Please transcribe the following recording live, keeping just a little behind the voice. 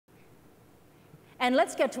And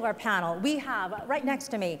let's get to our panel. We have right next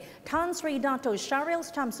to me, Tan Sri Dato Shahril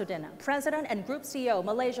Shamsuddin, President and Group CEO,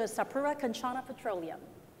 Malaysia's SapuraKencana Petroleum.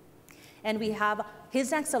 And we have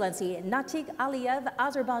His Excellency Natig Aliyev,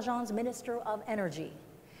 Azerbaijan's Minister of Energy.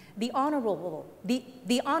 The Honorable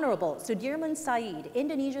Sudirman Said,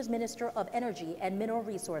 Indonesia's Minister of Energy and Mineral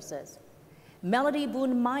Resources. Melody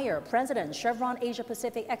Boone Meyer, President, Chevron Asia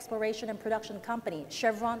Pacific Exploration and Production Company,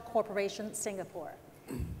 Chevron Corporation, Singapore.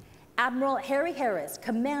 Admiral Harry Harris,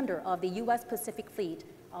 Commander of the U.S. Pacific Fleet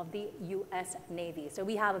of the U.S. Navy. So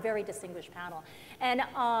we have a very distinguished panel. And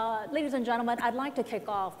ladies and gentlemen, I'd like to kick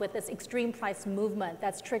off with this extreme price movement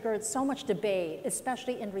that's triggered so much debate,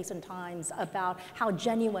 especially in recent times, about how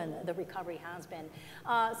genuine the recovery has been.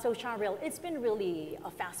 So Shahril, it's been really a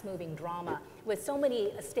fast-moving drama with so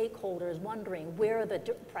many stakeholders wondering where the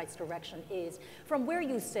price direction is. From where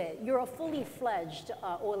you sit, you're a fully fledged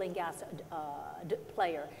oil and gas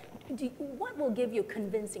player. What will give you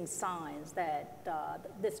convincing signs that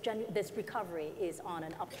this recovery is on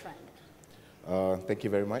an uptrend? Thank you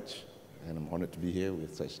very much, and I'm honored to be here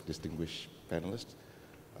with such distinguished panelists.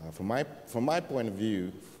 From my point of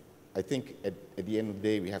view, I think at the end of the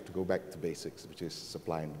day, we have to go back to basics, which is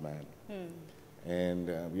supply and demand.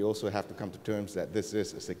 And we also have to come to terms that this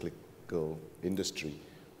is a cyclical industry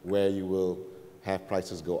where you will have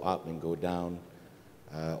prices go up and go down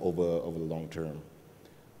over the long term.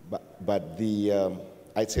 But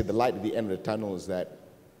I'd say the light at the end of the tunnel is that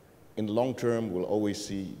in the long term, we'll always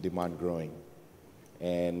see demand growing.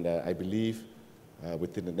 And I believe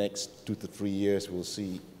within the next 2 to 3 years, we'll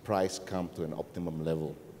see price come to an optimum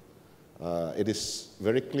level. It is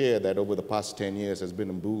very clear that over the past 10 years, there's been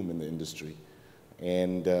a boom in the industry.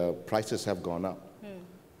 And prices have gone up.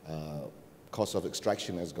 Cost of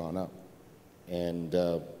extraction has gone up. And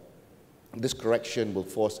this correction will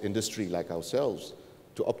force industry like ourselves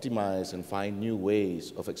to optimize and find new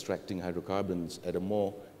ways of extracting hydrocarbons at a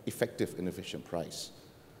more effective and efficient price.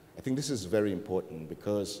 I think this is very important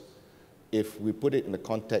because if we put it in the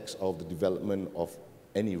context of the development of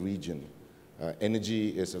any region, energy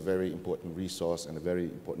is a very important resource and a very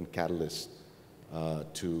important catalyst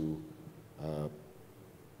to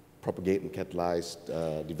propagate and catalyze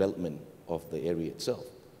development of the area itself.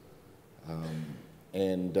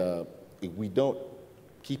 If we don't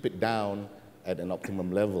keep it down at an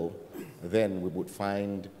optimum level, then we would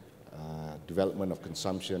find development of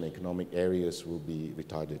consumption, economic areas will be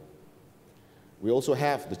retarded. We also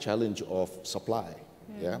have the challenge of supply.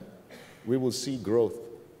 Yeah? We will see growth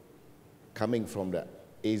coming from the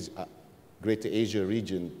Greater Asia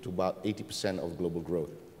region to about 80% of global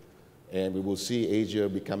growth. And we will see Asia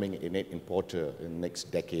becoming a net importer in the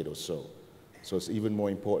next decade or so. So it's even more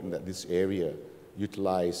important that this area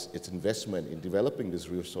utilize its investment in developing this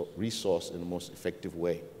resource in the most effective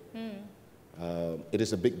way. It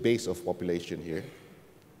is a big base of population here.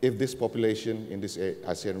 If this population in this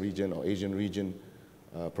ASEAN region or Asian region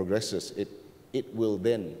progresses, it will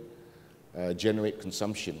then generate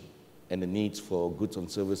consumption and the needs for goods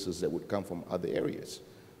and services that would come from other areas.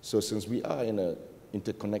 So since we are in an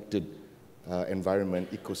interconnected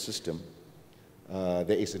environment, ecosystem,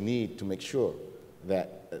 there is a need to make sure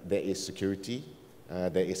that there is security,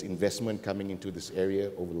 there is investment coming into this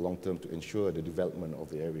area over the long term to ensure the development of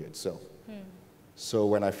the area itself. So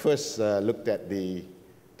when I first looked at the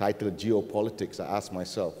title Geopolitics, I asked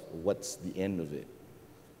myself, what's the end of it?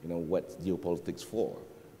 You know, what's geopolitics for?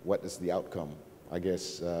 What is the outcome? I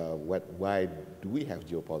guess, why do we have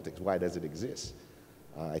geopolitics? Why does it exist?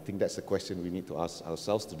 I think that's the question we need to ask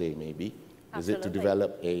ourselves today, maybe. Absolutely. Is it to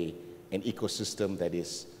develop an ecosystem that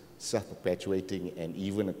is self-perpetuating and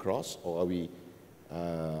even across, or are we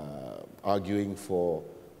arguing for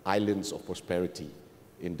islands of prosperity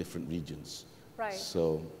in different regions? Right.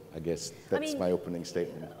 So I guess that's my opening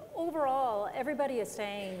statement. Overall, everybody is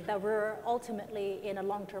saying that we're ultimately in a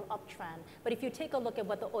long-term uptrend. But if you take a look at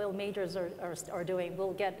what the oil majors are doing,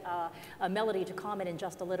 we'll get a Melody to comment in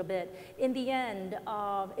just a little bit. In the end,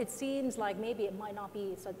 it seems like maybe it might not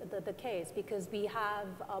be the case because we have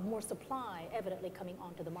more supply evidently coming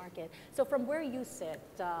onto the market. So from where you sit,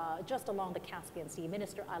 just along the Caspian Sea,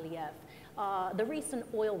 Minister Aliyev, the recent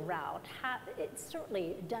oil rout, it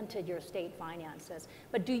certainly dented your state finances.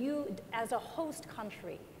 But do you, as a host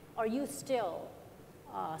country, are you still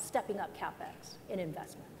stepping up CapEx in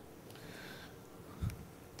investment?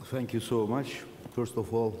 Thank you so much. First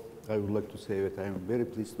of all, I would like to say that I am very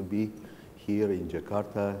pleased to be here in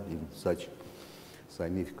Jakarta in such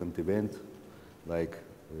significant event like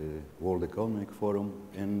World Economic Forum.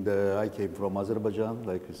 And I came from Azerbaijan,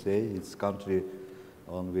 like you say. It's a country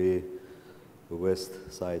on the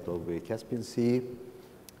west side of the Caspian Sea.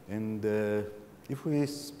 And if we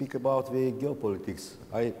speak about the geopolitics,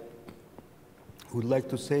 I would like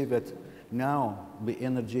to say that now the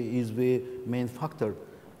energy is the main factor,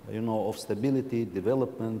 of stability,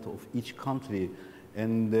 development of each country.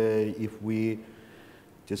 And if we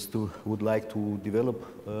would like to develop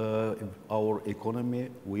our economy,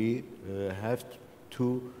 we have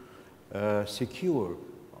to secure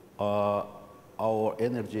our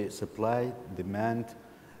energy supply, demand,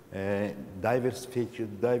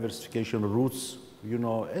 diversification routes,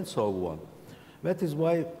 and so on. That is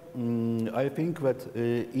why I think that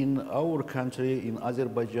in our country, in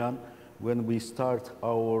Azerbaijan, when we start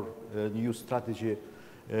our new strategy,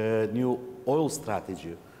 new oil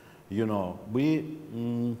strategy, we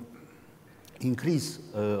increase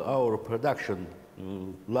our production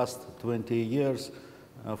last 20 years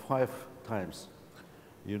 5 times,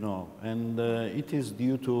 and it is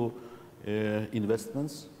due to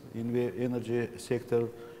investments in the energy sector.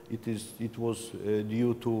 It was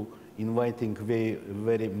due to inviting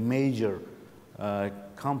very major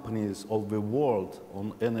companies of the world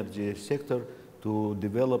on energy sector to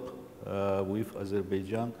develop with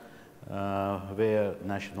Azerbaijan their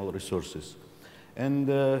national resources. And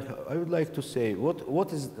I would like to say,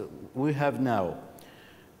 what is we have now?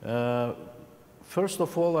 First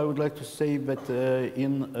of all, I would like to say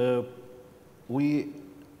that we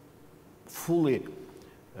fully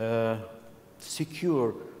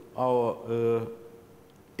secure our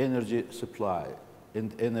energy supply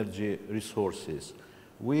and energy resources.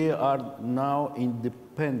 We are now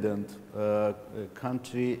independent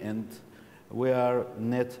country, and we are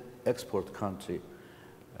net export country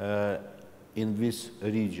in this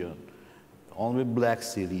region, on the Black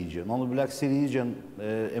Sea region. On the Black Sea region,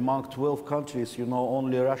 among 12 countries,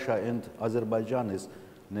 only Russia and Azerbaijan is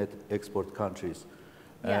net export countries.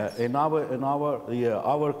 Yes.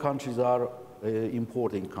 Our countries are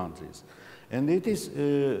importing countries. And it is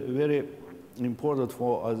very important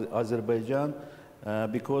for Azerbaijan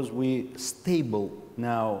because we stable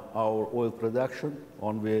now our oil production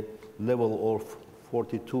on the level of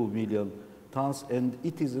 42 million tons, and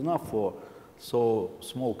it is enough for so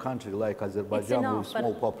small country like Azerbaijan with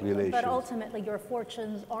small population. But ultimately your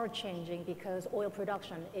fortunes are changing because oil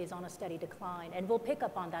production is on a steady decline, and we'll pick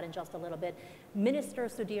up on that in just a little bit. Minister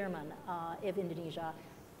Sudirman of Indonesia,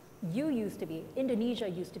 Indonesia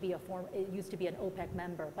used to be an OPEC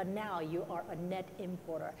member, but now you are a net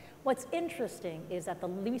importer. What's interesting is that the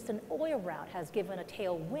recent oil rout has given a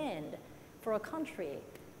tailwind for a country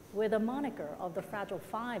with a moniker of the Fragile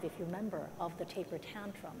Five, if you remember, of the taper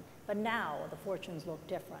tantrum. But now the fortunes look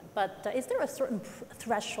different. But is there a certain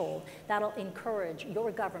threshold that'll encourage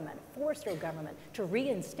your government, force your government to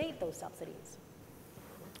reinstate those subsidies?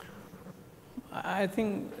 I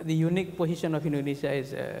think the unique position of Indonesia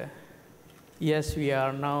is, yes, we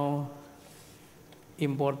are now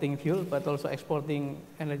importing fuel, but also exporting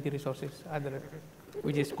energy resources,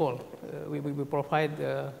 which is coal. We provide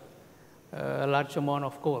a large amount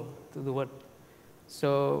of coal to the world.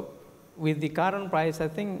 So with the current price, I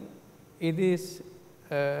think it is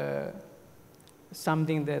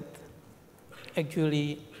something that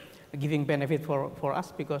actually giving benefit for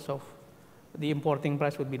us because of the importing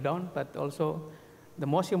price would be down, but also the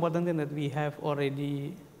most important thing that we have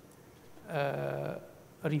already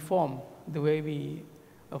reformed the way we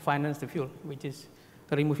finance the fuel, which is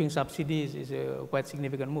removing subsidies is a quite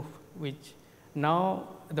significant move, which now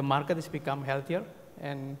the market has become healthier,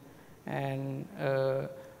 and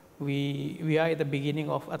we are at the beginning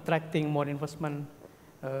of attracting more investment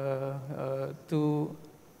to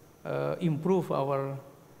improve our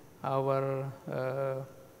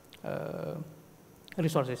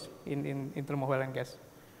resources in terms of oil and gas.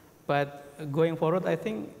 But going forward, I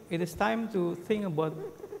think it is time to think about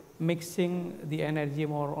mixing the energy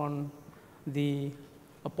more on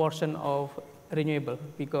a portion of renewable,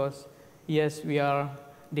 because yes, we are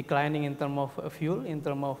declining in terms of fuel, in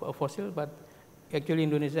terms of fossil, but actually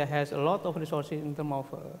Indonesia has a lot of resources in terms of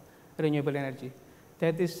renewable energy.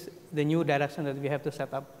 That is the new direction that we have to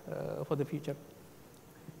set up for the future.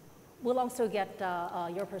 We'll also get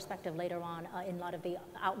your perspective later on in light of the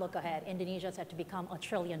outlook ahead. Indonesia is set to become a $1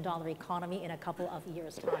 trillion economy in a couple of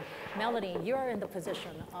years' time. Melanie, you're in the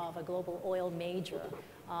position of a global oil major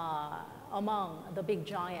among the big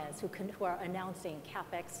giants who are announcing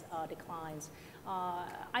capex declines.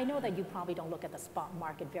 I know that you probably don't look at the spot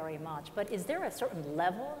market very much, but is there a certain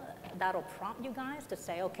level that'll prompt you guys to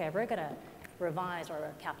say, okay, we're going to revise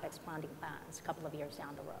our capex planning plans a couple of years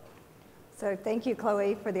down the road? So thank you,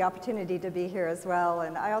 Chloe, for the opportunity to be here as well.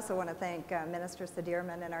 And I also want to thank Minister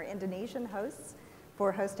Sudirman and our Indonesian hosts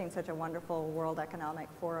for hosting such a wonderful World Economic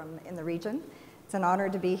Forum in the region. It's an honor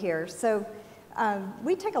to be here. So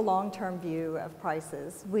We take a long-term view of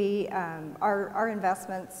prices. Our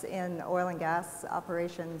investments in oil and gas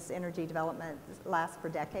operations, energy development last for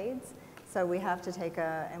decades. So we have to take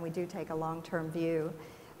and we do take a long-term view.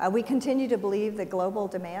 We continue to believe that global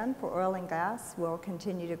demand for oil and gas will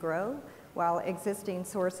continue to grow, while existing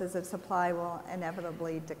sources of supply will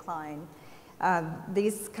inevitably decline.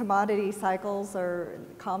 These commodity cycles are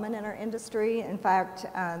common in our industry. In fact,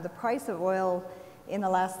 the price of oil in the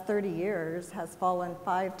last 30 years has fallen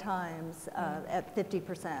 5 times at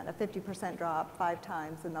 50%, a 50% drop 5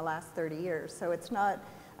 times in the last 30 years. So it's not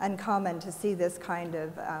uncommon to see this kind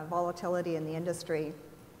of volatility in the industry.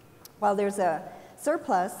 While there's a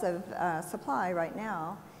surplus of supply right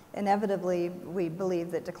now, inevitably we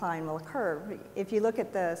believe that decline will occur. If you look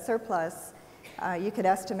at the surplus, you could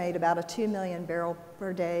estimate about a 2 million barrel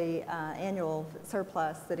per day annual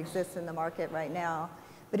surplus that exists in the market right now.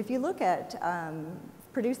 But if you look at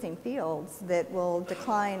producing fields that will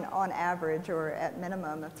decline on average or at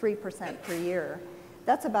minimum of 3% per year,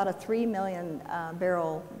 that's about a 3 million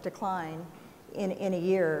barrel decline in a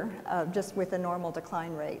year just with a normal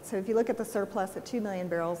decline rate. So if you look at the surplus at 2 million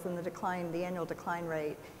barrels and the annual decline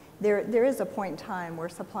rate, there is a point in time where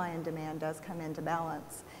supply and demand does come into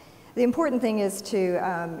balance. The important thing is to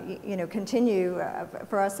continue,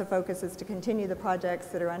 for us the focus is to continue the projects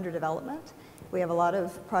that are under development. We have a lot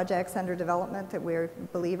of projects under development that we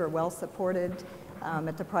believe are well supported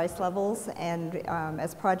at the price levels, and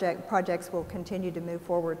as projects will continue to move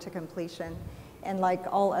forward to completion. And like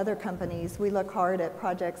all other companies, we look hard at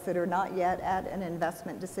projects that are not yet at an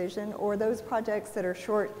investment decision, or those projects that are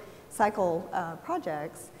short cycle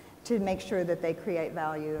projects, to make sure that they create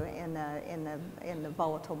value in the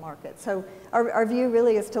volatile market. So our view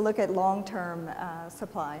really is to look at long-term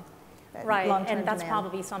supply. Right, and that's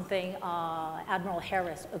probably something Admiral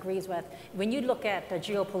Harris agrees with. When you look at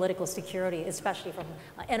geopolitical security, especially from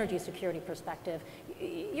an energy security perspective,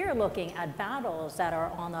 you're looking at battles that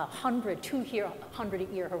are on a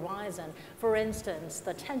 200-year horizon. For instance,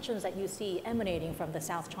 the tensions that you see emanating from the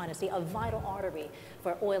South China Sea, a vital artery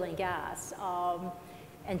for oil and gas,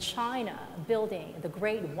 and China building the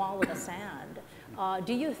Great Wall of the Sand.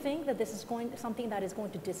 Do you think that this is something that is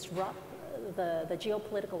going to disrupt the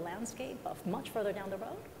geopolitical landscape of much further down the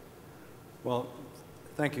road? Well,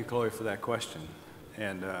 thank you, Chloe, for that question.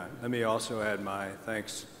 And let me also add my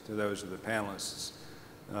thanks to those of the panelists,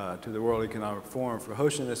 to the World Economic Forum for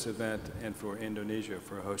hosting this event, and for Indonesia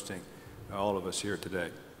for hosting all of us here today.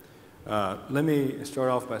 Let me start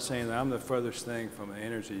off by saying that I'm the furthest thing from an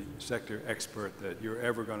energy sector expert that you're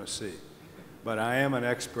ever going to see. But I am an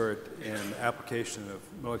expert in application of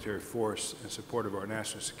military force in support of our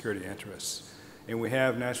national security interests. And we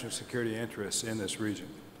have national security interests in this region.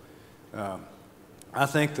 I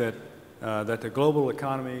think that the global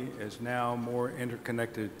economy is now more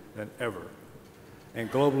interconnected than ever.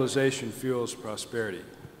 And globalization fuels prosperity.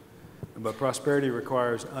 But prosperity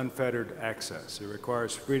requires unfettered access. It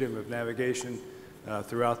requires freedom of navigation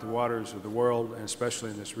throughout the waters of the world, and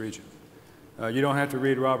especially in this region. You don't have to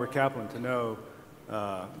read Robert Kaplan to know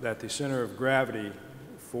that the center of gravity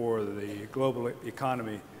for the global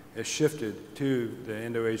economy has shifted to the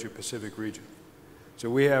Indo-Asia Pacific region. So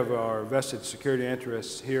we have our vested security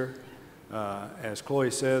interests here. As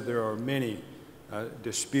Chloe said, there are many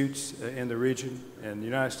disputes in the region, and the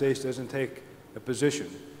United States doesn't take a position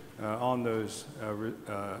on those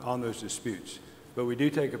disputes. But we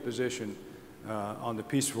do take a position on the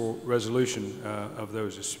peaceful resolution of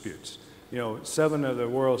those disputes. You know, 7 of the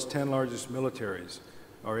world's 10 largest militaries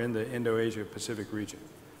are in the Indo-Asia Pacific region.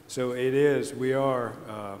 So we are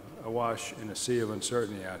awash in a sea of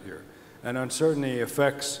uncertainty out here. And uncertainty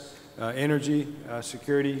affects energy,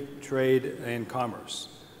 security, trade, and commerce.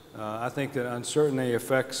 I think that uncertainty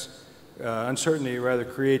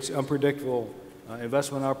creates unpredictable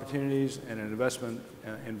investment opportunities and an investment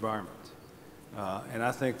environment. And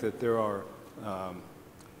I think that there are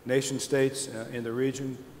nation states in the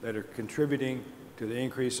region that are contributing to the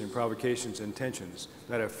increase in provocations and tensions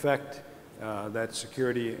that affect that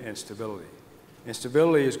security and stability. And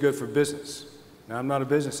stability is good for business. Now, I'm not a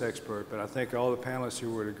business expert, but I think all the panelists here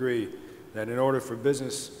would agree that in order for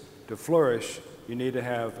business to flourish, you need to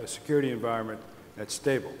have a security environment that's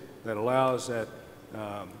stable, that allows that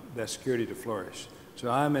security to flourish. So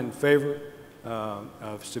I'm in favor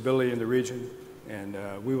of stability in the region, and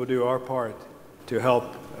we will do our part to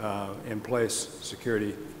help in place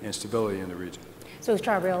security and stability in the region. So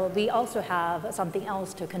Shahril, we also have something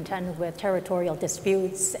else to contend with, territorial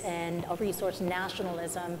disputes and resource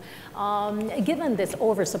nationalism. Given this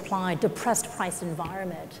oversupply, depressed price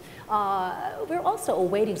environment, we're also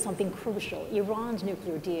awaiting something crucial, Iran's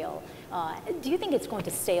nuclear deal. Do you think it's going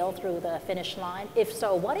to sail through the finish line? If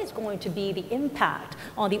so, what is going to be the impact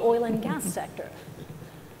on the oil and gas sector?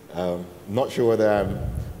 Not sure whether I'm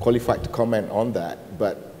qualified to comment on that,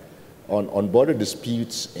 but on border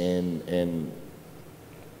disputes and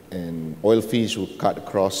oil fees will cut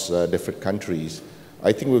across different countries,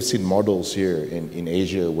 I think we've seen models here in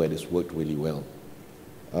Asia where this worked really well,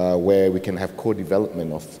 where we can have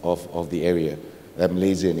co-development of the area.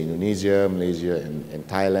 Malaysia and Indonesia, Malaysia and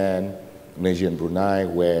Thailand, Malaysia and Brunei,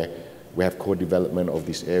 where we have co-development of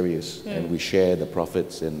these areas, and we share the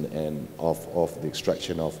profits and of the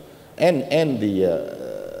extraction of, and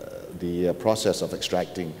the process of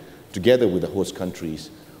extracting together with the host countries,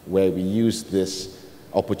 where we use this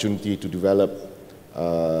opportunity to develop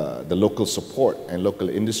the local support and local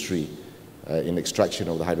industry in extraction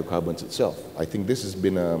of the hydrocarbons itself. I think this has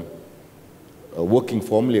been a working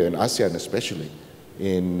formula in ASEAN, especially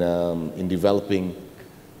in developing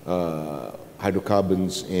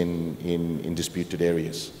hydrocarbons in disputed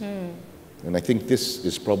areas. And I think this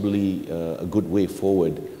is probably a good way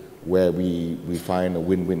forward, where we find a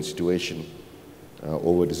win-win situation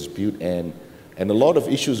over the dispute, and a lot of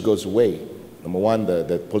issues goes away. Number one,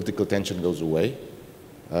 the political tension goes away,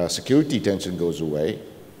 security tension goes away,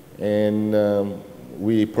 and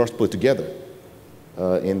we prosper together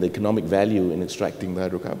in the economic value in extracting the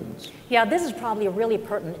hydrocarbons. Yeah, this is probably a really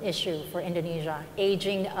pertinent issue for Indonesia,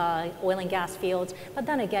 aging oil and gas fields. But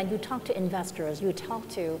then again, you talk to investors, you talk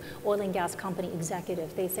to oil and gas company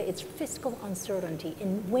executives, they say it's fiscal uncertainty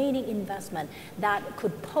in waning investment that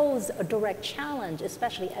could pose a direct challenge,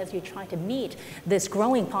 especially as you try to meet this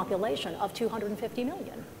growing population of 250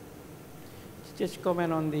 million. Just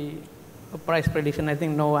comment on the price prediction. I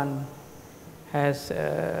think no one has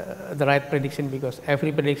the right prediction, because every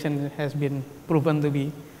prediction has been proven to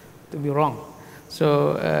be wrong.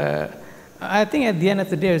 So I think at the end of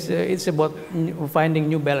the day, it's about finding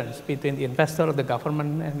new balance between the investor, the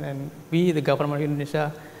government, and we, the government of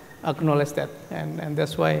Indonesia, acknowledge that. And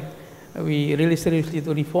that's why we really seriously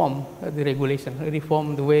to reform the regulation,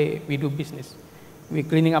 reform the way we do business. We're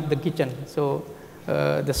cleaning up the kitchen. So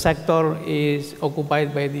the sector is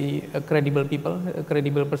occupied by the credible people, a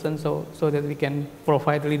credible person, so that we can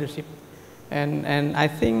provide leadership. And I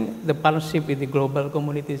think the partnership with the global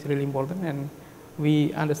community is really important, and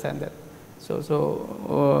we understand that.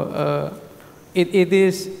 So it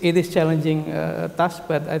is challenging task,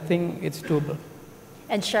 but I think it's doable.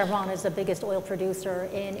 And Chevron is the biggest oil producer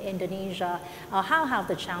in Indonesia. How have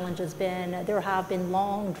the challenges been? There have been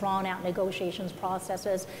long, drawn-out negotiations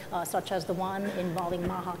processes, such as the one involving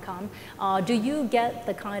Mahakam. Do you get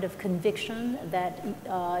the kind of conviction that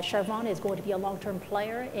Chevron is going to be a long-term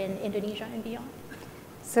player in Indonesia and beyond?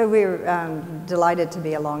 So we're delighted to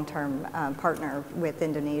be a long-term partner with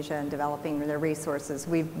Indonesia in developing their resources.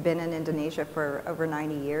 We've been in Indonesia for over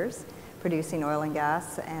 90 years. Producing oil and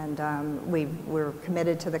gas, and we're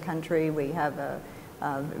committed to the country. We have a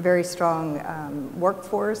very strong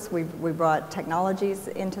workforce. We brought technologies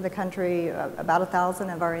into the country. About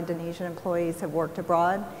 1,000 of our Indonesian employees have worked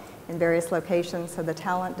abroad in various locations, so the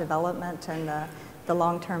talent development and the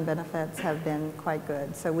long-term benefits have been quite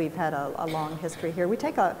good. So we've had a long history here. We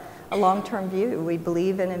take a long-term view. We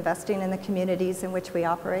believe in investing in the communities in which we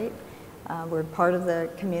operate. We're part of the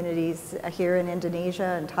communities here in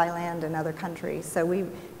Indonesia and Thailand and other countries. So we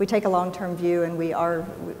take a long-term view, and we are,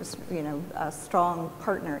 a strong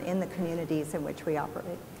partner in the communities in which we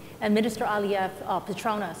operate. And Minister Aliyev,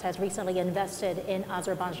 Petronas has recently invested in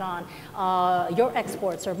Azerbaijan. Your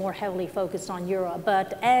exports are more heavily focused on Europe,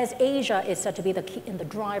 but as Asia is set to be in the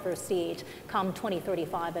driver's seat come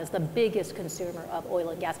 2035 as the biggest consumer of oil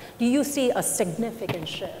and gas, do you see a significant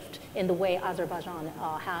shift in the way Azerbaijan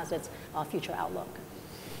has its future outlook?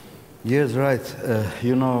 Yes, right.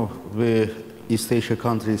 The East Asia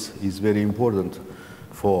countries is very important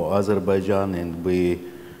for Azerbaijan, and we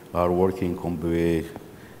are working on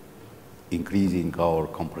increasing our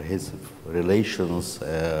comprehensive relations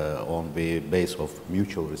on the base of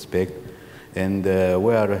mutual respect, and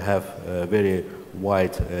we have very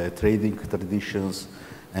wide trading traditions.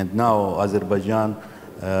 And now Azerbaijan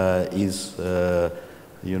is,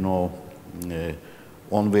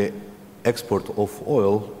 on the export of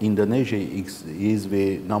oil. Indonesia is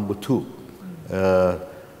the number 2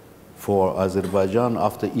 for Azerbaijan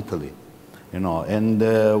after Italy, and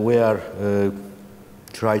we are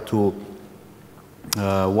try to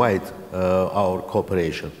widen our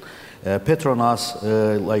cooperation. Petronas,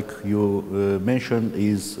 like you mentioned,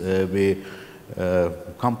 is the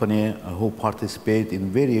company who participate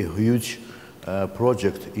in very huge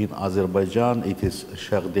project in Azerbaijan. It is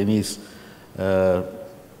Shahril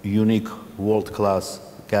unique world-class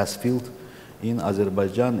gas field in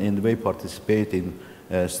Azerbaijan, and they participate in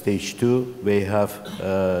stage 2. They have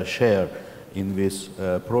share in this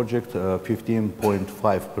project,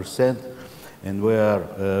 15.5%, and we are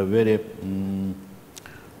very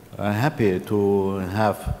happy to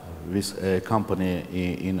have this company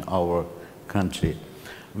in our country.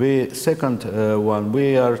 The second one,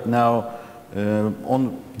 we are now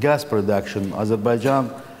on gas production. Azerbaijan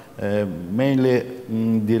mainly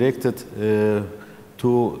directed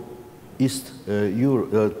to East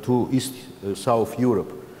South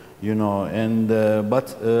Europe, you know, and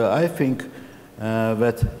but I think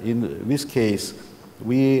that in this case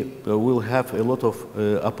we will have a lot of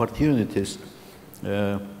opportunities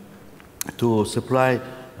to supply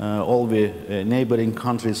all the neighboring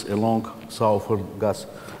countries along Southern gas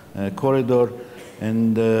corridor,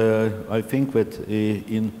 and I think that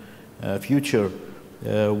in future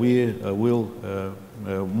we will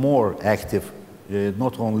more active,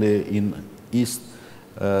 not only in East,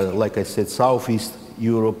 like I said, Southeast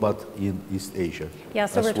Europe, but in East Asia. Yeah,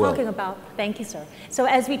 so we're talking about, thank you, sir. So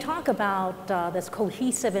as we talk about this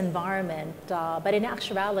cohesive environment, but in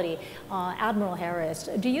actuality, Admiral Harris,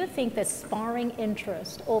 do you think that sparring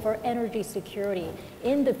interest over energy security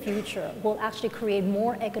in the future will actually create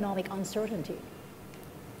more economic uncertainty?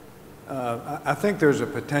 I think there's a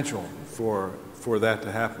potential for that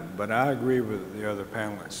to happen, but I agree with the other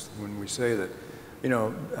panelists when we say that, you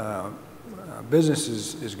know, business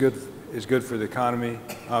is good for the economy,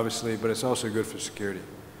 obviously, but it's also good for security.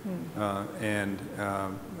 I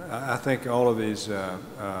think all of these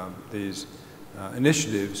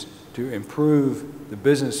initiatives to improve the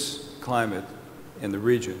business climate in the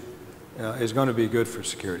region is going to be good for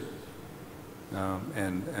security.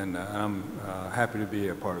 And I'm happy to be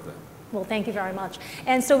a part of that. Well, thank you very much.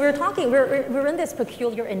 And so we're in this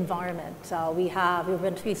peculiar environment. We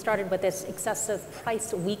started with this excessive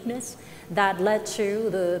price weakness that led to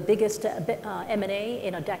the biggest M&A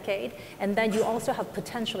in a decade. And then you also have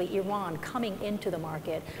potentially Iran coming into the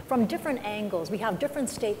market from different angles. We have different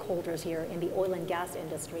stakeholders here in the oil and gas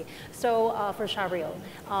industry. So for Shahril,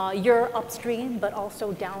 you're upstream, but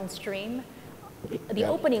also downstream. The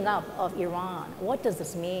opening up of Iran, what does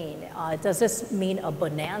this mean? Does this mean a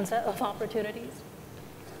bonanza of opportunities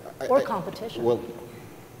or competition? Well,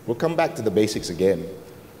 we'll come back to the basics again.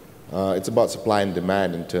 It's about supply and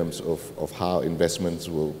demand in terms of how investments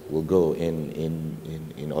will go in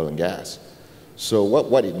oil and gas. So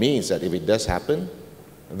what it means that if it does happen,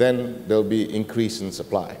 then there'll be increase in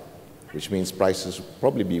supply, which means prices will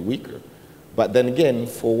probably be weaker. But then again,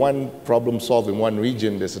 for one problem solved in one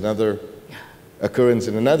region, there's another occurrence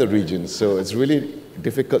in another region. So it's really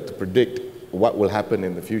difficult to predict what will happen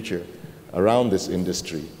in the future around this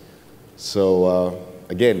industry. So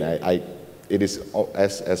again, it is,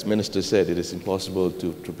 as Minister said, it is impossible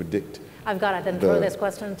to predict. I've got to then throw this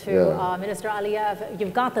question to Minister Aliyev.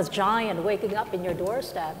 You've got this giant waking up in your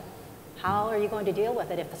doorstep. How are you going to deal with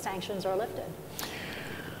it if the sanctions are lifted?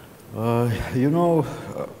 You know,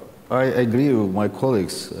 I agree with my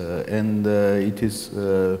colleagues, and it is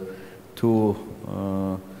too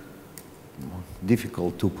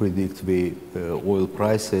difficult to predict the oil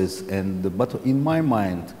prices, but in my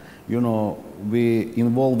mind, you know,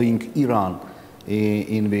 involving Iran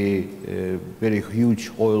in the very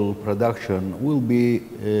huge oil production will be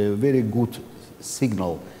a very good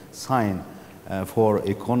sign for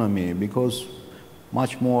economy, because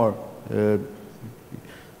much more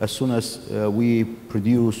as soon as we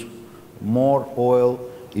produce more oil,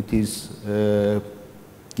 it is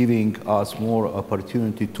giving us more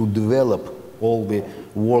opportunity to develop all the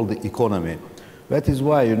world economy. That is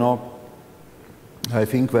why, you know, I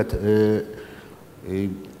think that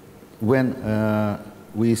when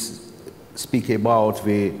we speak about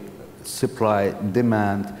the supply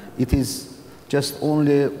demand, it is just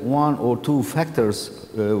only one or two factors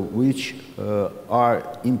which are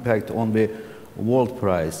impact on the world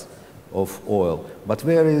price of oil. But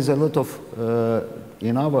there is a lot of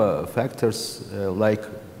other factors like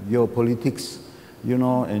geopolitics, you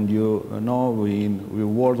know, and you know, in the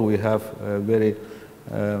world we have very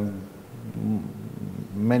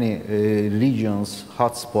many regions,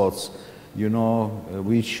 hotspots, you know,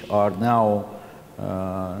 which are now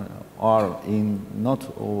are in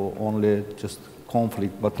not only just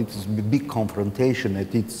conflict, but it is a big confrontation,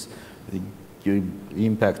 and its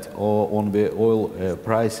impact on the oil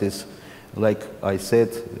prices. Like I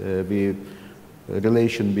said, the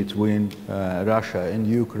relation between Russia and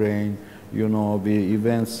Ukraine, you know, the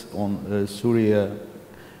events on Syria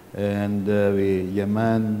and the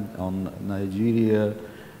Yemen, on Nigeria,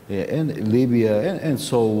 and Libya, and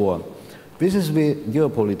so on. This is the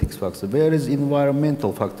geopolitics factor. There is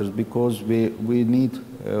environmental factors because we need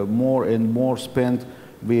more and more spend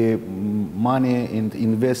the money and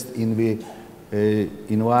invest in the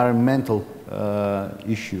environmental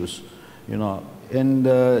issues, you know. And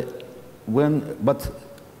but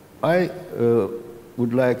I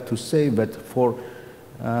would like to say that for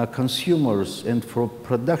consumers and for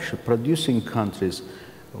producing countries,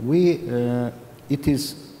 it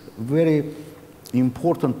is very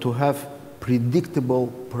important to have predictable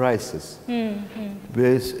prices,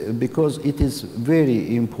 because it is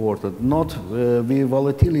very important. Not the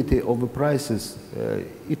volatility of the prices.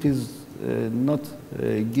 It is not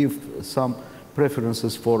give some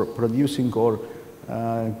preferences for producing or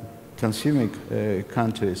consuming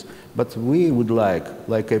countries, but we would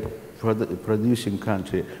like a producing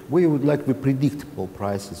country, we would like the predictable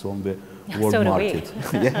prices on the world market.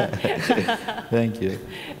 Yeah. Thank you.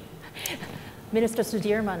 Minister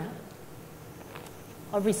Sudirman,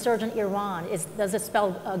 a resurgent Iran, does it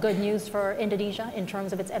spell good news for Indonesia in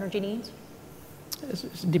terms of its energy needs?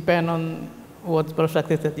 It depends on what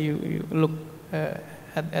perspective that you look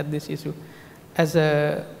at this issue. As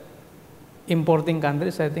a importing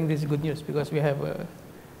countries, I think this is good news because we have an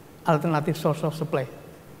alternative source of supply.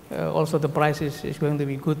 Also, the price is going to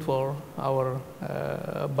be good for our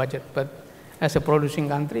budget. But as a producing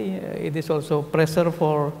country, it is also pressure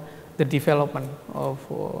for the development of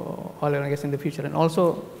oil and gas in the future, and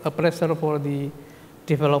also a pressure for the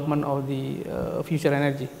development of the future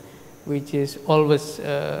energy, which is always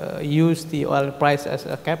use the oil price as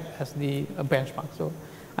a cap, as the benchmark. So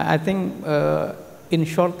I think in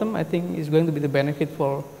short term, I think it's going to be the benefit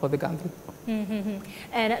for the country.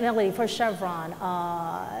 And Melody, for Chevron,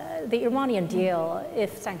 the Iranian deal,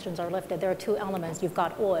 if sanctions are lifted, there are two elements. You've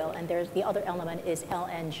got oil, and there's the other element is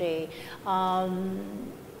LNG.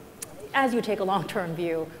 As you take a long-term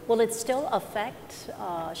view, will it still affect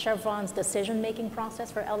Chevron's decision-making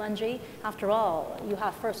process for LNG? After all, you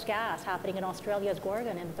have first gas happening in Australia's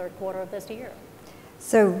Gorgon in the third quarter of this year.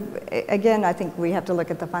 So again, I think we have to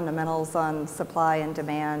look at the fundamentals on supply and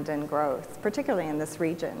demand and growth, particularly in this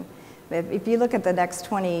region. If you look at the next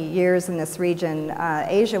 20 years in this region,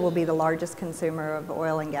 Asia will be the largest consumer of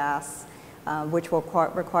oil and gas, which will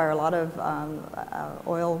require a lot of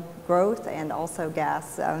oil growth and also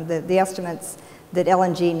gas. The estimates that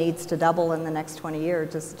LNG needs to double in the next 20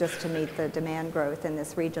 years just to meet the demand growth in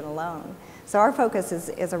this region alone. So our focus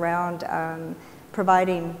is around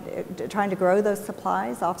trying to grow those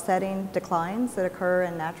supplies, offsetting declines that occur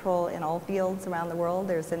in all fields around the world.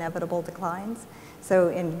 There's inevitable declines. So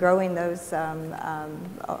in growing those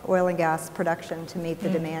oil and gas production to meet the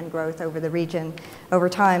demand growth over the region over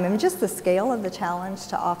time, I mean, just the scale of the challenge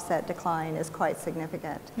to offset decline is quite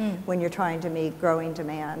significant when you're trying to meet growing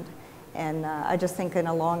demand. And I just think in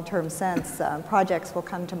a long-term sense, projects will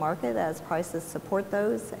come to market as prices support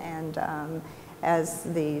those, and as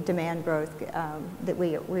the demand growth that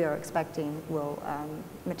we are expecting will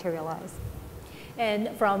materialize. And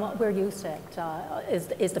from where you sit,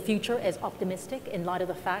 is the future as optimistic in light of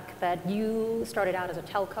the fact that you started out as a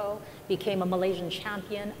telco, became a Malaysian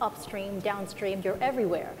champion, upstream, downstream, you're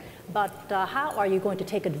everywhere. But how are you going to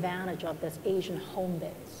take advantage of this Asian home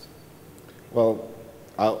base? Well,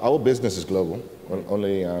 our business is global.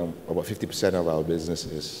 Only about 50% of our business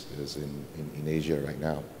is in Asia right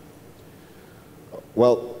now.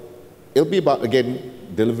 Well, it'll be about, again,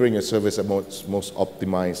 delivering a service at most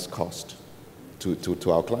optimized cost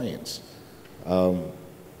to our clients.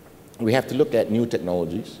 We have to look at new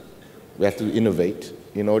technologies. We have to innovate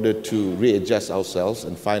in order to readjust ourselves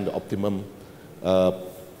and find the optimum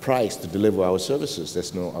price to deliver our services.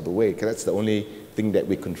 There's no other way, because that's the only thing that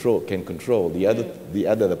we can control.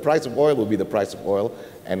 The price of oil will be the price of oil,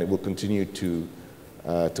 and it will continue to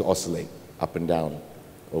oscillate up and down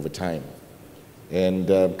over time. And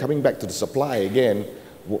coming back to the supply again,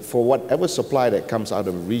 for whatever supply that comes out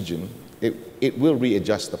of a region, it will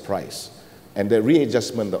readjust the price. And the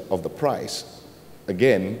readjustment of the price,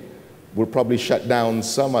 again, will probably shut down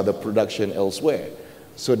some other production elsewhere.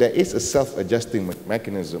 So there is a self-adjusting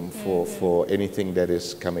mechanism for anything that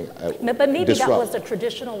is coming out. But maybe that was the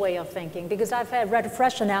traditional way of thinking, because I've read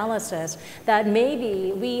fresh analysis that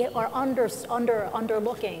maybe we are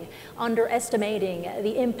underestimating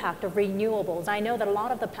the impact of renewables. I know that a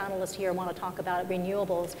lot of the panelists here want to talk about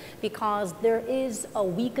renewables because there is a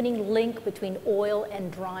weakening link between oil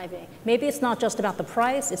and driving. Maybe it's not just about the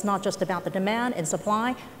price, it's not just about the demand and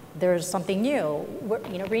supply. there's something new,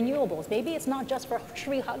 renewables. Maybe it's not just for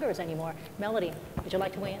tree huggers anymore. Melody, would you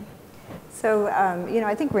like to weigh in? So,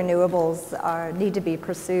 I think renewables need to be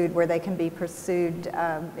pursued where they can be pursued,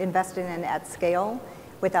 invested in at scale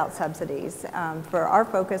without subsidies. For our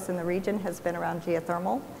focus in the region has been around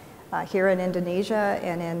geothermal. Here in Indonesia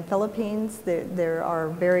and in Philippines, there are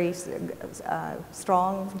very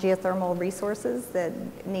strong geothermal resources that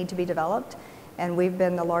need to be developed. And we've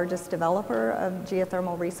been the largest developer of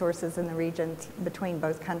geothermal resources in the region between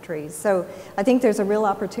both countries. So I think there's a real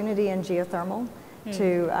opportunity in geothermal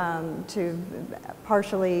to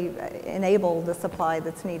partially enable the supply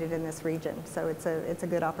that's needed in this region. So it's a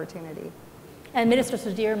good opportunity. And Minister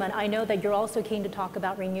Sudirman, I know that you're also keen to talk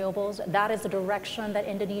about renewables. That is the direction that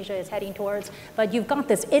Indonesia is heading towards. But you've got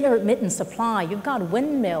this intermittent supply. You've got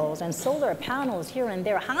windmills and solar panels here and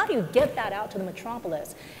there. How do you get that out to the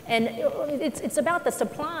metropolis? And it's about the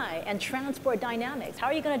supply and transport dynamics. How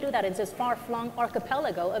are you going to do that in this far-flung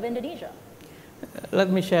archipelago of Indonesia? Let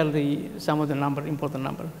me share some of the important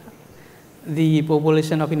number. The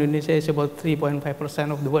population of Indonesia is about 3.5%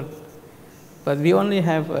 of the world. But we only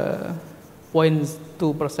have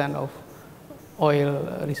 0.2% of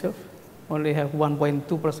oil reserve, only have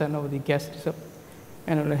 1.2% of the gas reserve,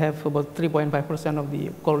 and only have about 3.5% of the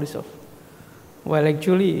coal reserve. Well,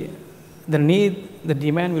 actually, the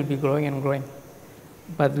demand will be growing and growing,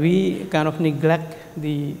 but we kind of neglect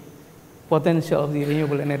the potential of the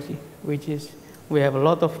renewable energy, which is we have a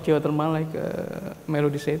lot of geothermal, like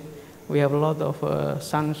Melody said. We have a lot of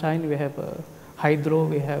sunshine. We have hydro.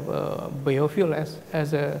 We have biofuel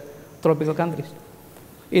as a tropical countries.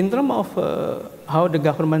 In terms of how the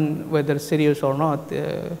government, whether serious or not,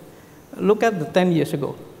 look at the 10 years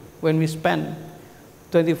ago when we spent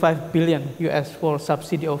 25 billion US for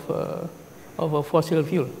subsidy of a fossil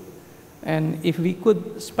fuel. And if we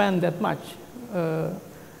could spend that much,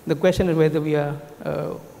 the question is whether we are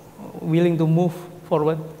willing to move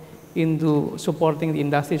forward into supporting the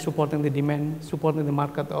industry, supporting the demand, supporting the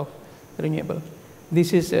market of renewable.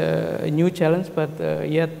 This is a new challenge, but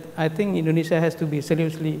yet I think Indonesia has to be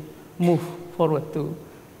seriously move forward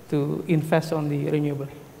to invest on the renewable.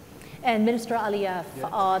 And Minister Aliyev,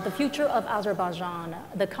 the future of Azerbaijan,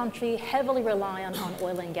 the country heavily reliant on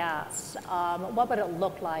oil and gas, what would it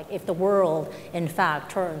look like if the world, in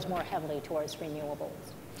fact, turns more heavily towards renewables?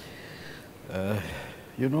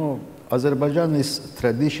 Azerbaijan is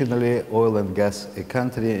traditionally oil and gas a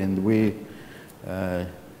country, and we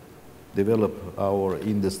develop our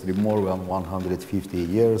industry more than 150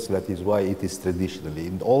 years. That is why it is traditionally.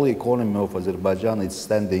 In all economy of Azerbaijan is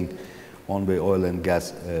standing on the oil and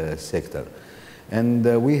gas sector. And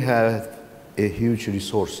we have a huge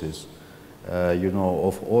resources,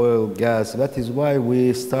 of oil, gas. That is why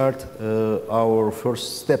we start our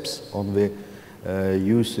first steps on the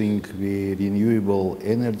using the renewable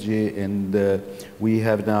energy, and we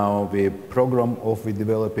have now the program of the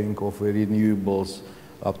developing of the renewables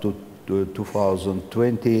up to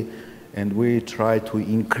 2020, and we try to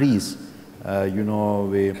increase,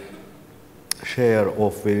 the share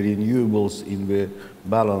of the renewables in the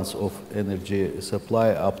balance of energy supply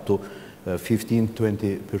up to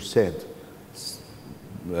 15–20%.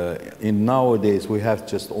 In nowadays, we have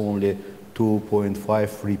just only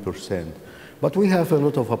 2.53%. But we have a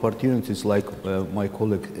lot of opportunities, like my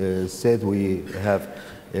colleague said. We have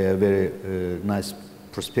a very nice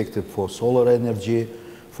perspective for solar energy,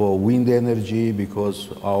 for wind energy, because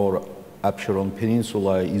our Shahril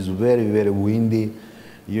Peninsula is very, very windy.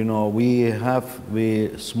 We have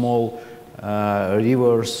the small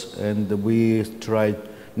rivers, and we try.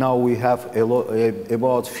 Now we have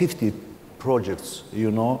about 50 projects,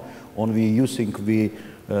 on the using the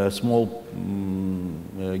small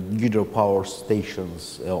hydropower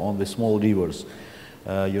stations on the small rivers,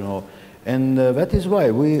 and that is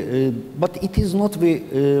why but it is not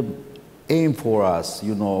the aim for us,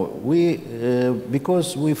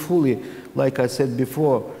 because we fully, like I said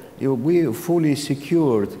before, we fully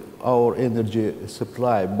secured our energy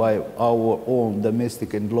supply by our own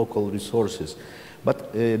domestic and local resources.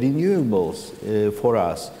 But renewables for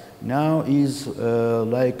us now is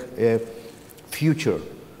like a future,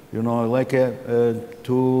 like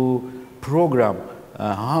to program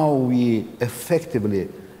how we effectively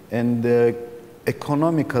and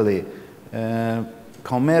economically,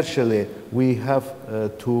 commercially, we have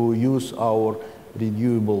to use our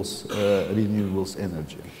renewables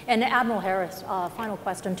energy. And Admiral Harris, final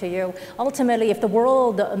question to you. Ultimately, if the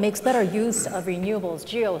world makes better use of renewables,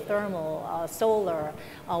 geothermal, solar,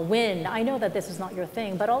 wind, I know that this is not your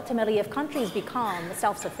thing, but ultimately, if countries become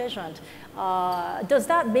self-sufficient, does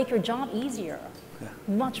that make your job easier?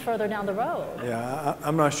 much further down the road. Yeah,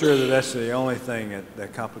 I'm not sure that that's the only thing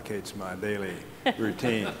that complicates my daily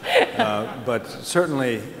routine, but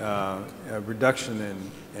certainly a reduction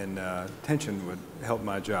in tension would help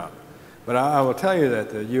my job. But I will tell you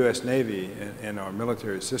that the U.S. Navy and our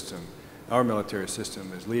military system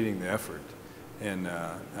is leading the effort in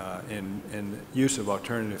use of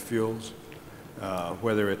alternative fuels,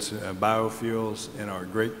 whether it's biofuels in our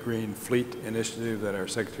Great Green Fleet initiative that our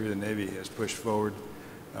Secretary of the Navy has pushed forward,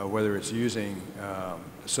 whether it's using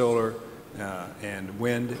solar and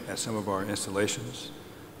wind at some of our installations.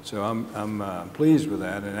 So I'm pleased with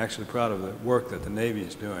that and actually proud of the work that the Navy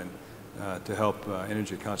is doing to help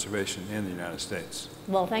energy conservation in the United States.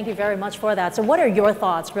 Well, thank you very much for that. So what are your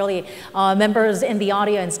thoughts, really, members in the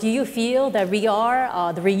audience? Do you feel that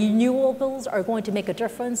the renewables are going to make a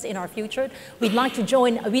difference in our future? We'd like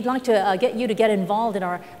to get you to get involved in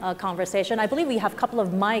our conversation. I believe we have a couple of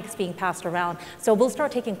mics being passed around, so we'll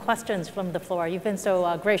start taking questions from the floor. You've been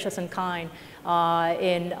so gracious and kind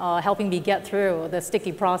in helping me get through the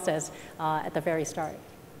sticky process at the very start.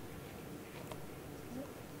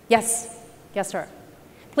 Yes, yes, sir.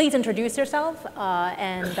 Please introduce yourself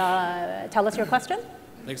and tell us your question.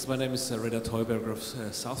 Thanks. My name is Renat Heuberger of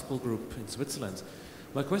South Pole Group in Switzerland.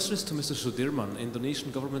 My question is to Mr. Sudirman.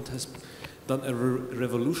 Indonesian government has done a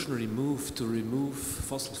revolutionary move to remove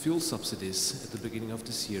fossil fuel subsidies at the beginning of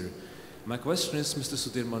this year. My question is, Mr.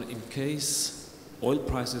 Sudirman, in case oil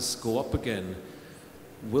prices go up again,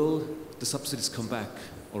 will the subsidies come back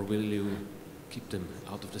or will you keep them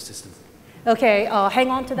out of the system? Okay, hang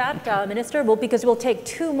on to that, Minister, because we'll take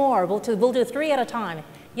two more. We'll do three at a time.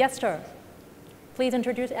 Yes, sir. Please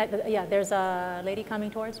introduce, yeah, there's a lady coming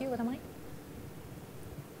towards you with a mic.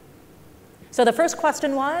 So the first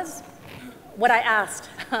question was what I asked.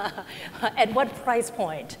 At what price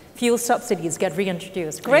point fuel subsidies get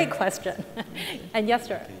reintroduced? Great question. And yes,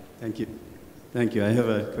 sir. Okay, thank you. Thank you. I have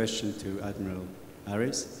a question to Admiral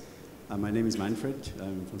Ares. My name is Manfred.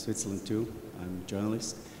 I'm from Switzerland too. I'm a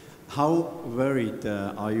journalist. How worried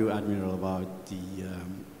are you, Admiral, about the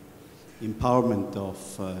empowerment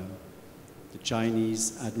of the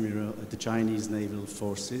Chinese naval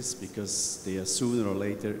forces, because they are sooner or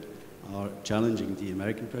later are challenging the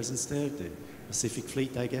American presence there, the Pacific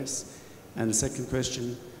Fleet, I guess? And the second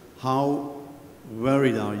question, how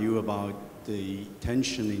worried are you about the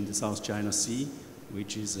tension in the South China Sea,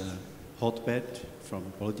 which is a hotbed from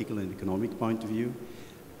a political and economic point of view?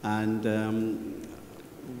 And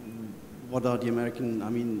what are the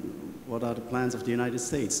plans of the United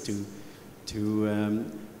States to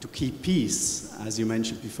keep peace, as you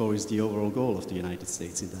mentioned before, is the overall goal of the United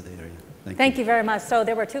States in that area? Thank you very much. So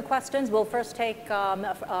there were two questions. We'll first take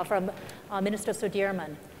from Minister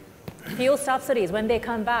Sudirman. Fuel subsidies, when they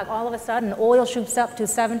come back, all of a sudden oil shoots up to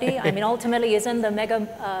 70. I mean, ultimately, isn't the mega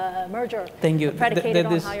merger predicated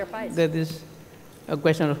on higher price? That is a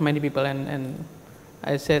question of many people, and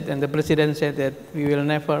I said, and the President said that we will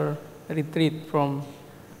never retreat from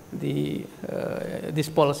this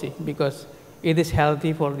policy, because it is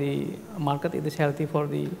healthy for the market, it is healthy for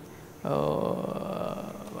the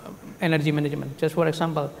energy management. Just for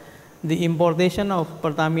example, the importation of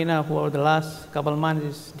Pertamina for the last couple of months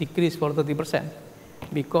is decreased for 30%,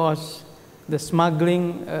 because the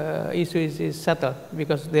smuggling issue is settled,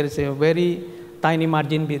 because there is a very tiny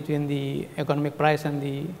margin between the economic price and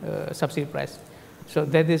the subsidy price. So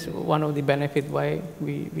that is one of the benefits why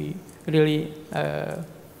we really are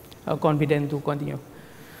confident to continue.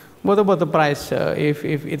 What about the price if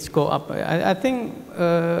it's go up? I think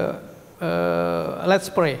let's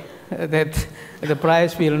pray that the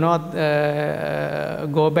price will not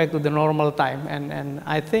go back to the normal time. And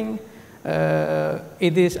I think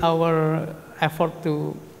it is our effort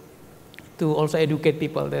to also educate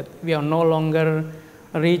people that we are no longer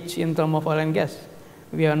rich in terms of oil and gas.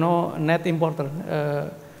 We are no net importer.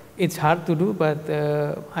 It's hard to do, but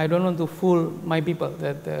I don't want to fool my people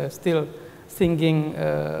that still thinking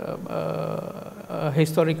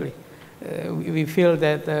historically. We feel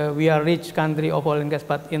that we are a rich country of oil and gas,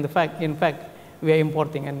 but in fact, we are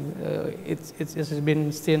importing, and it has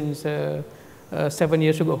been since 7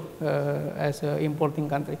 years ago as an importing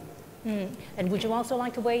country. And would you also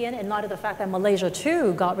like to weigh in light of the fact that Malaysia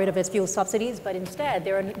too got rid of its fuel subsidies, but instead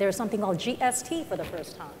there's something called GST for the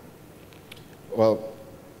first time? Well,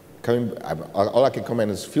 all I can comment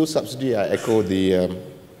is fuel subsidy. I echo the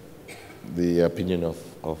opinion of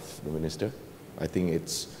the minister. I think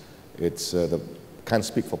can't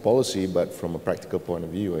speak for policy, but from a practical point of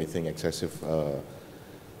view, I think excessive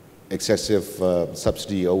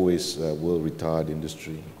subsidy always will retard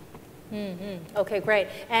industry. Okay, great.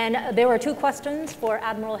 And there were two questions for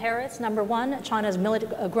Admiral Harris. Number one, China's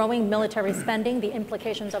growing military spending, the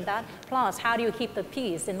implications of that. Plus, how do you keep the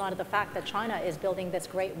peace in light of the fact that China is building this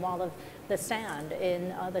great wall of the sand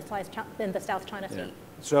in the South China Sea? Yeah.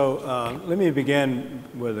 So let me begin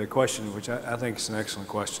with a question which I think is an excellent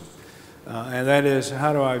question. And that is,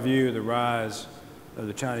 how do I view the rise of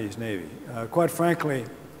the Chinese Navy? Quite frankly,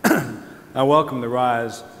 I welcome the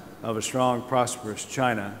rise of a strong, prosperous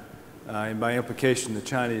China, and by implication the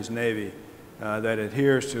Chinese Navy that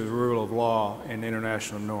adheres to the rule of law and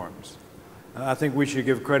international norms. I think we should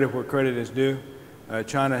give credit where credit is due.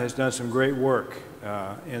 China has done some great work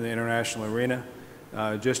in the international arena.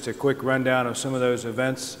 Just a quick rundown of some of those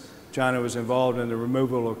events. China was involved in the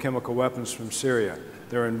removal of chemical weapons from Syria.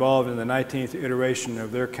 They're involved in the 19th iteration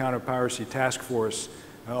of their counter-piracy task force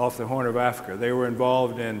off the Horn of Africa. They were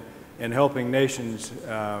involved in helping nations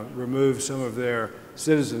remove some of their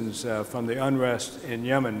citizens from the unrest in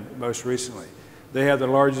Yemen most recently. They have the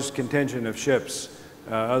largest contingent of ships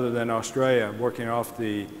other than Australia working off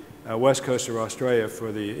the west coast of Australia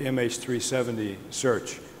for the MH370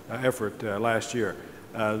 search effort last year.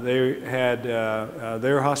 They had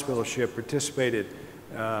their hospital ship participated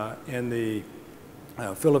in the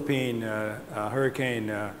Philippine Hurricane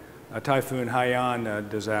Typhoon Haiyan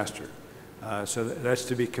disaster. So that's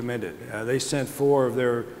to be commended. They sent 4 of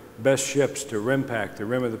their best ships to RIMPAC, the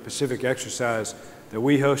Rim of the Pacific exercise that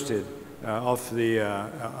we hosted off the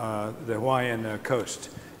Hawaiian coast.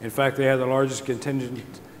 In fact, they had the largest contingent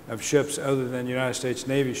of ships other than United States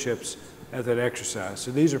Navy ships at that exercise.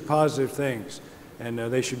 So these are positive things, and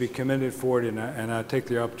they should be commended for it, and I take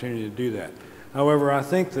the opportunity to do that. However, I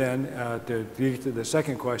think then, to get to the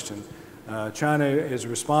second question, China is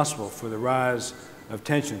responsible for the rise of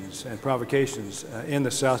tensions and provocations in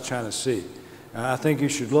the South China Sea. I think you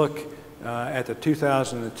should look at the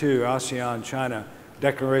 2002 ASEAN-China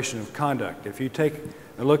Declaration of Conduct. If you take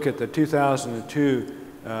a look at the 2002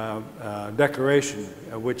 declaration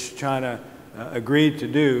which China agreed to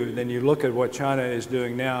do, then you look at what China is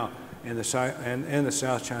doing now in the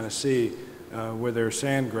South China Sea with their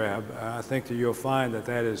sand grab. I think that you'll find that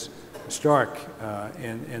that is stark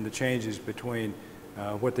in the changes between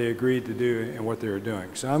what they agreed to do and what they were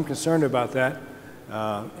doing. So I'm concerned about that,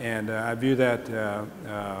 and I view that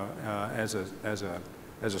as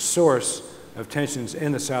a source of tensions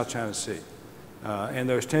in the South China Sea. And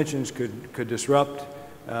those tensions could disrupt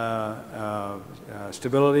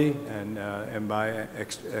stability and by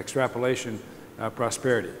extrapolation,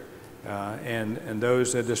 prosperity. And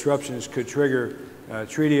those disruptions could trigger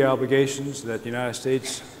treaty obligations that the United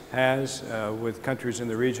States has with countries in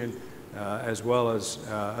the region, as well as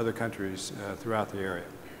other countries throughout the area.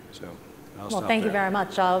 So I'll stop thank there. you very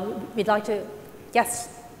much. We'd like to, yes,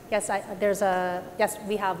 yes,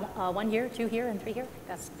 we have 1 here, 2 here, and 3 here.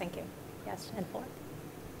 Yes, thank you. Yes, and 4.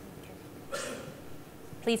 Okay.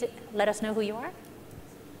 Please let us know who you are.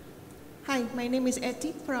 Hi, my name is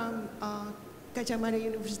Eti from Gajah Mada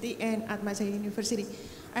University and Atmajaya University.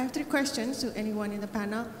 I have 3 questions to anyone in the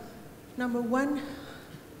panel. Number 1,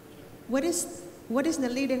 what is the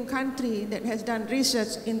leading country that has done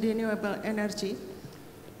research in renewable energy?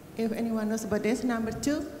 If anyone knows about this. Number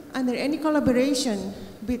 2, are there any collaboration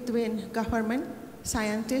between government,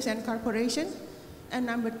 scientists, and corporations? And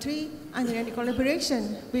number 3, are there any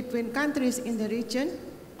collaboration between countries in the region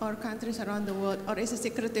or countries around the world, or is it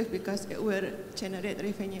secretive because it will generate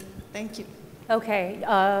revenue? Thank you. Okay,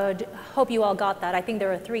 hope you all got that. I think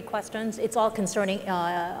there are 3 questions. It's all concerning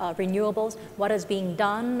renewables. What is being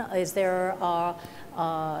done? Is there a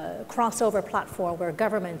crossover platform where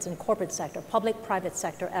governments and corporate sector, public-private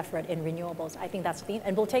sector effort in renewables? I think that's the theme.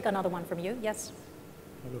 And we'll take another one from you. Yes?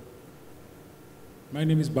 Hello. My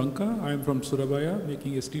name is Banka. I am from Surabaya,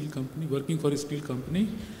 making a steel company, working for a steel company.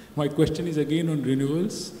 My question is again on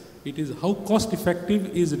renewables. It is how cost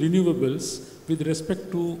effective is renewables with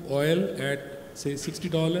respect to oil at say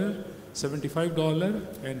 $60,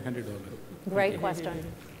 $75, and $100? Great question.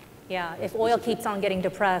 Yeah, if oil keeps on getting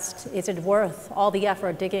depressed, is it worth all the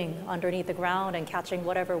effort digging underneath the ground and catching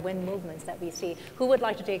whatever wind movements that we see? Who would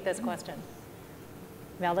like to take this question?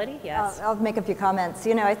 Melody, yes. I'll make a few comments.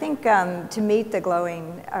 You know, I think to meet the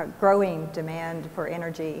growing demand for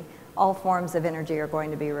energy, all forms of energy are going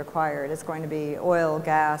to be required. It's going to be oil,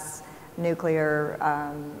 gas, nuclear,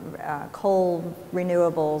 coal,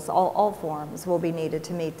 renewables, all forms will be needed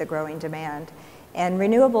to meet the growing demand. And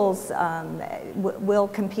renewables will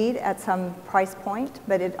compete at some price point,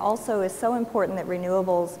 but it also is so important that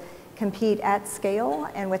renewables compete at scale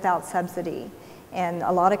and without subsidy. And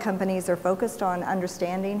a lot of companies are focused on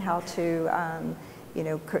understanding how to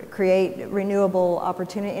create renewable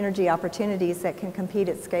energy opportunities that can compete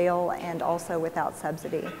at scale and also without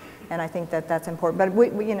subsidy. And I think that that's important. But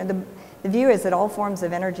the view is that all forms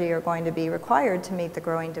of energy are going to be required to meet the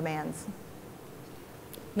growing demands.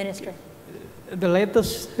 Minister. The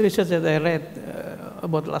latest research that I read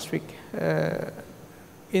about last week,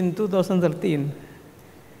 in 2013,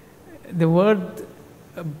 the world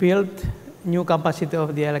built new capacity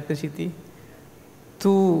of the electricity,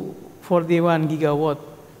 241 gigawatt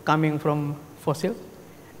coming from fossil,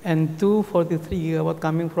 and 243 gigawatt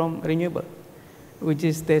coming from renewable, which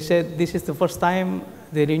is, they said, this is the first time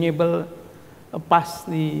the renewable passed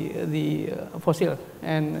the fossil.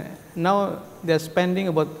 And now they're spending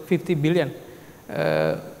about 50 billion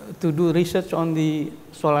to do research on the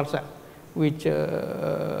solar cell, which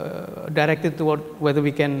directed toward whether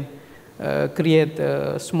we can create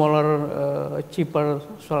a smaller, cheaper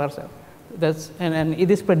solar cell. And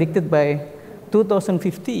it is predicted by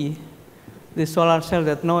 2050, the solar cell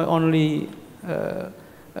that now only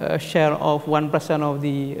share of 1% of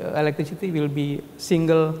the electricity will be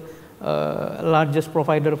single largest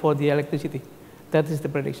provider for the electricity. That is the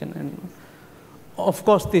prediction. And of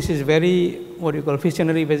course, this is very, what you call,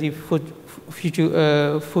 visionary, very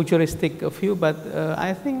futuristic view, but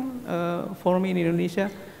I think for me in Indonesia,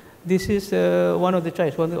 this is one of the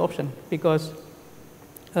choice, one of the option, because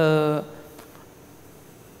the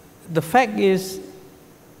fact is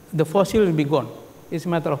the fossil will be gone. It's a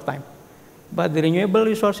matter of time. But the renewable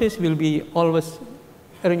resources will be always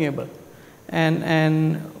renewable.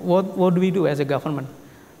 And what do we do as a government?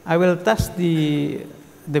 I will test the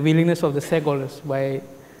willingness of the stakeholders by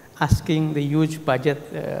asking the huge budget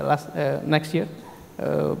next year,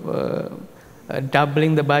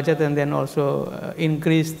 doubling the budget, and then also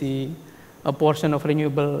increase the portion of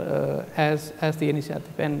renewable as the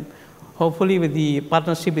initiative. And hopefully with the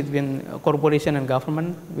partnership between corporation and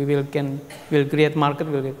government, we will create market,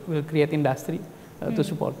 we'll create industry to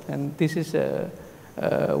support. And this is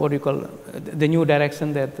what we call the new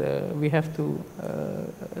direction that we have to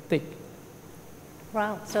take.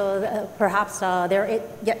 Wow, so perhaps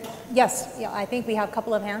yes, I think we have a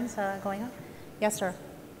couple of hands going up. Yes, sir.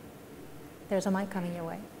 There's a mic coming your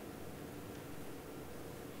way.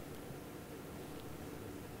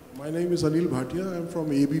 My name is Anil Bhatia. I'm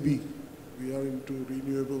from ABB. We are into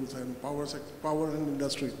renewables and power and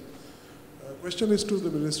industry. Question is to the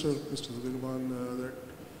Minister, Mr. Sudirman,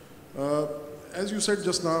 as you said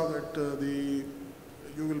just now that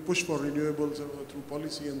you will push for renewables through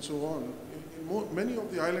policy and so on. In many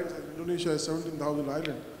of the islands, Indonesia has 17,000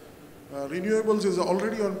 islands, renewables is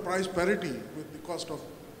already on price parity with the cost of,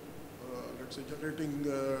 let's say, generating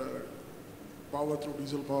power through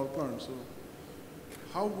diesel power plants. So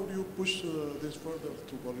how would you push this further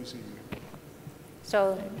through policy?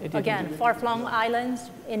 So again, far-flung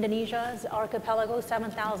islands, Indonesia's archipelago,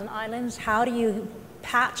 7,000 islands. How do you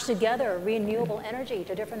patch together renewable energy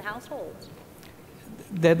to different households?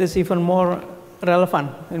 That is even more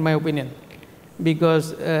relevant, in my opinion,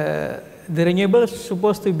 because the renewable is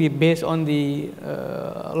supposed to be based on the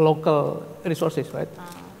local resources, right?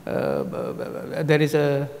 There is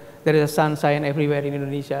a sunshine everywhere in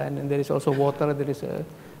Indonesia, and there is also water.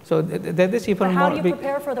 So that is even more. But how do you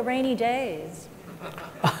prepare for the rainy days?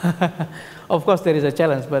 Of course, there is a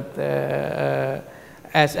challenge, but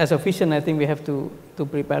as a vision, I think we have to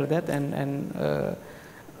prepare that. And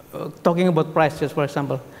talking about prices, for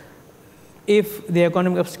example, if the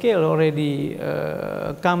economy of scale already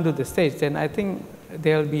come to the stage, then I think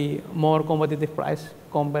there will be more competitive price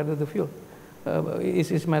compared to the fuel.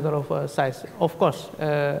 It's a matter of size. Of course,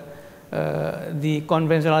 the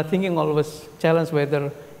conventional thinking always challenge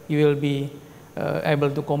whether you will be able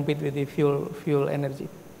to compete with the fuel energy.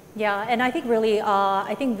 Yeah, and I think really,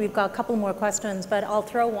 I think we've got a couple more questions, but I'll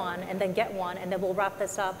throw one and then get one, and then we'll wrap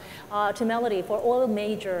this up. To Melody, for oil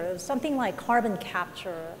majors, something like carbon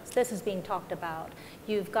capture, this is being talked about.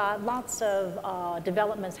 You've got lots of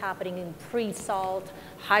developments happening in pre-salt,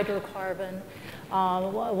 hydrocarbon.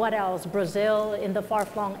 What else? Brazil in the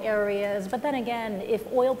far-flung areas. But then again,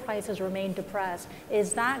 if oil prices remain depressed,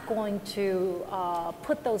 is that going to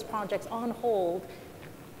put those projects on hold?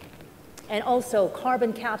 And also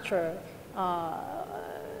carbon capture,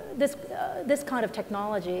 this kind of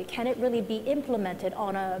technology, can it really be implemented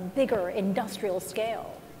on a bigger industrial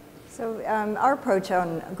scale? So our approach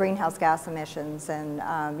on greenhouse gas emissions, and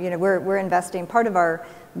we're investing, part of our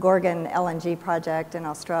Gorgon LNG project in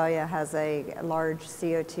Australia has a large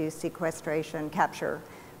CO2 sequestration capture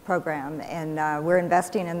program, and we're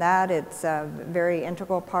investing in that. It's a very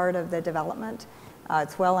integral part of the development.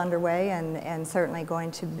 It's well underway and certainly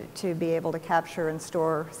going to be able to capture and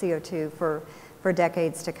store CO2 for for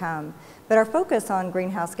decades to come. But our focus on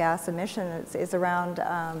greenhouse gas emissions is around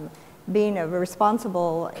being a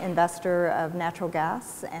responsible investor of natural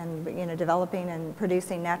gas, and developing and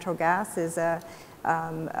producing natural gas is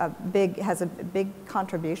has a big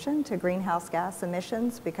contribution to greenhouse gas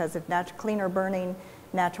emissions, because if cleaner burning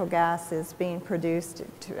natural gas is being produced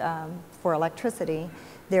for electricity,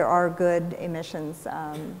 there are good emissions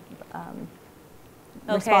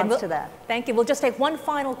response to that. Thank you. We'll just take one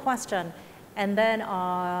final question, and then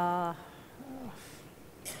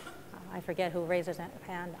I forget who raised his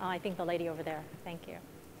hand. I think the lady over there. Thank you.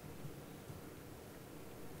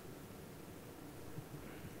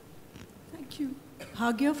 Thank you.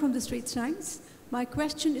 Hagya from the Straits Times. My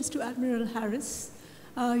question is to Admiral Harris.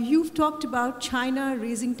 You've talked about China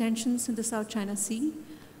raising tensions in the South China Sea.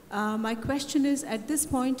 My question is, at this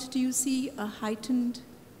point, do you see a heightened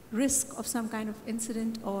risk of some kind of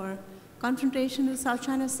incident or confrontation in the South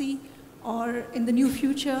China Sea, or in the near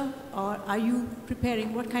future, or are you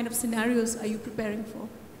preparing? What kind of scenarios are you preparing for?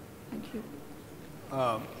 Thank you.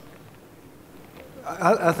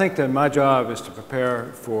 I think that my job is to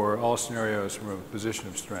prepare for all scenarios from a position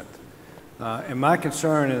of strength. And my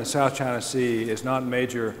concern in the South China Sea is not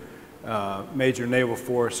major naval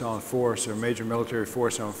force on force or major military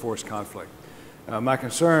force on force conflict. My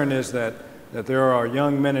concern is that there are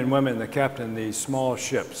young men and women that captain these small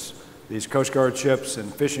ships, these Coast Guard ships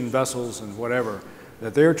and fishing vessels and whatever,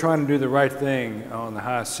 that they're trying to do the right thing on the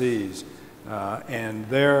high seas, and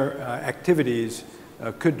their activities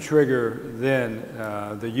could trigger then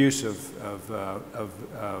the use of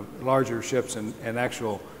larger ships and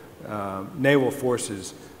actual naval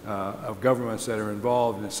forces of governments that are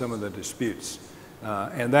involved in some of the disputes.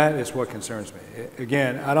 And that is what concerns me.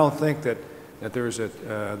 Again, I don't think that there's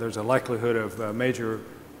a likelihood of major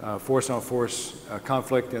force-on-force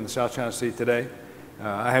conflict in the South China Sea today.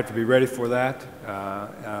 I have to be ready for that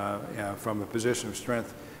from a position of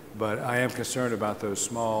strength, but I am concerned about those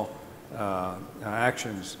small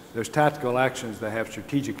actions, those tactical actions that have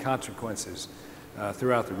strategic consequences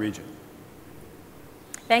throughout the region.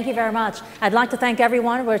 Thank you very much. I'd like to thank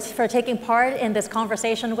everyone for taking part in this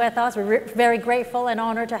conversation with us. We're very grateful and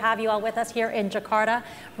honored to have you all with us here in Jakarta.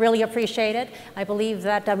 Really appreciate it. I believe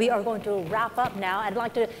that we are going to wrap up now. I'd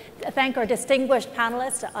like to thank our distinguished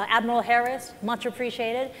panelists, Admiral Harris, much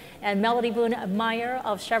appreciated, and Melody Boone Meyer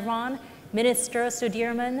of Chevron, Minister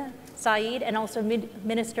Sudirman Said, and also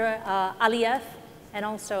Minister Aliyev, and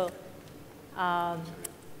also Tan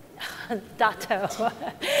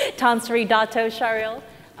Sri Dato Shahril.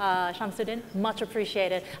 Shamsuddin, much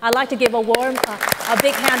appreciated. I'd like to give a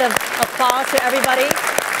big hand of applause to everybody.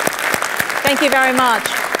 Thank you very much.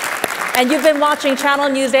 And you've been watching Channel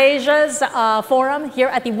News Asia's forum here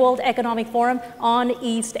at the World Economic Forum on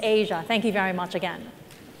East Asia. Thank you very much again.